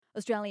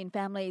Australian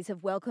families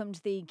have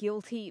welcomed the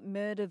guilty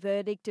murder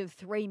verdict of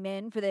 3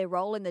 men for their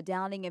role in the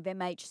downing of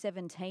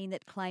MH17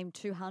 that claimed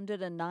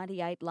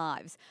 298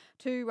 lives.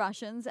 2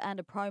 Russians and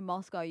a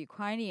pro-Moscow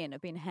Ukrainian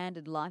have been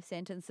handed life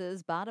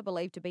sentences but are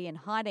believed to be in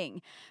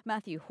hiding.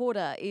 Matthew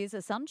Horder is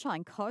a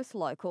Sunshine Coast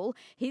local.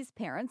 His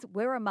parents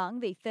were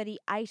among the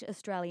 38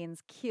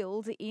 Australians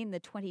killed in the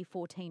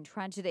 2014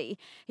 tragedy.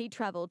 He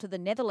travelled to the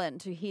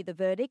Netherlands to hear the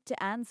verdict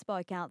and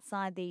spoke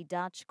outside the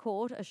Dutch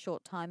court a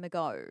short time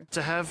ago.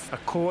 To have a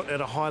court at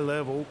a high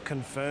level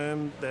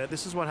confirm that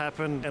this is what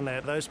happened and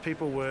that those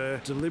people were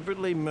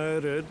deliberately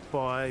murdered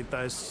by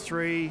those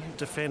 3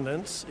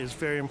 defendants is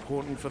very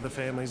important for the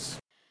families.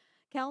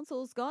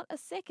 Council's got a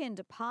second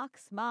Park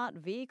Smart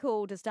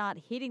vehicle to start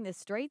hitting the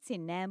streets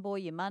in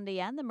Nambour, Yamundi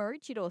and the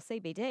Maroochydore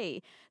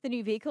CBD. The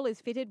new vehicle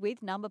is fitted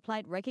with number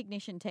plate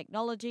recognition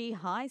technology,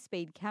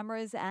 high-speed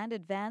cameras and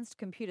advanced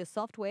computer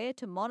software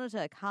to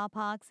monitor car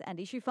parks and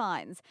issue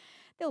fines.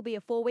 There'll be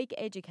a 4-week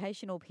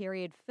educational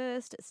period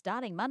first,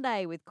 starting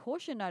Monday, with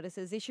caution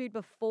notices issued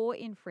before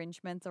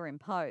infringements are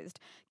imposed.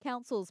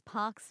 Council's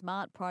Park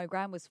Smart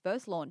program was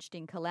first launched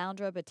in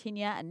Caloundra,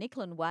 Batinia and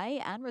Nicklin Way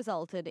and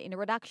resulted in a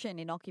reduction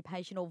in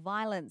occupational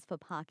violence for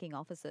parking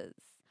officers.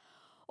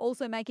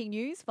 Also making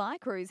news, fire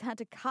crews had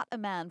to cut a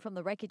man from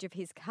the wreckage of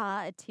his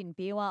car at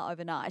Tinbirwa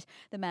overnight.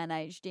 The man,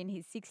 aged in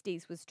his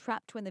 60s, was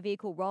trapped when the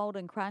vehicle rolled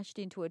and crashed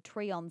into a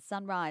tree on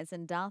Sunrise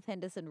and Darth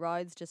Henderson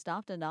roads just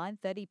after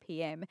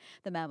 9:30pm.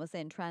 The man was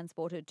then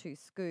transported to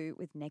SCOO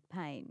with neck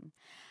pain.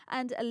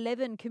 And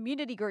 11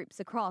 community groups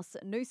across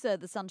Noosa,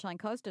 the Sunshine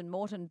Coast and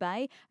Moreton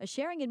Bay are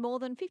sharing in more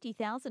than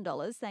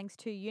 $50,000 thanks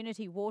to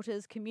Unity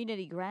Water's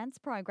Community Grants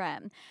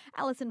program.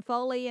 Alison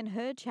Foley and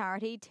her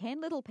charity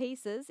 10 Little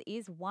Pieces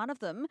is one of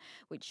them,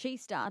 which she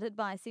started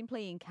by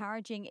simply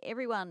encouraging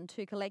everyone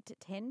to collect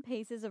 10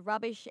 pieces of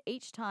rubbish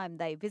each time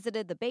they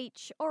visited the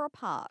beach or a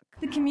park.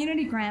 The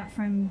community grant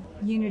from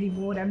Unity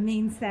Water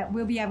means that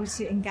we'll be able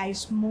to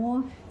engage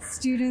more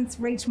students,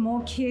 reach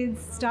more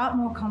kids, start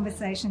more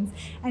conversations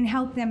and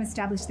help them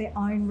establish their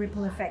own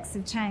ripple effects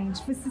of change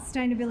for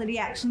sustainability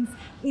actions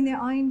in their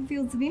own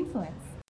fields of influence.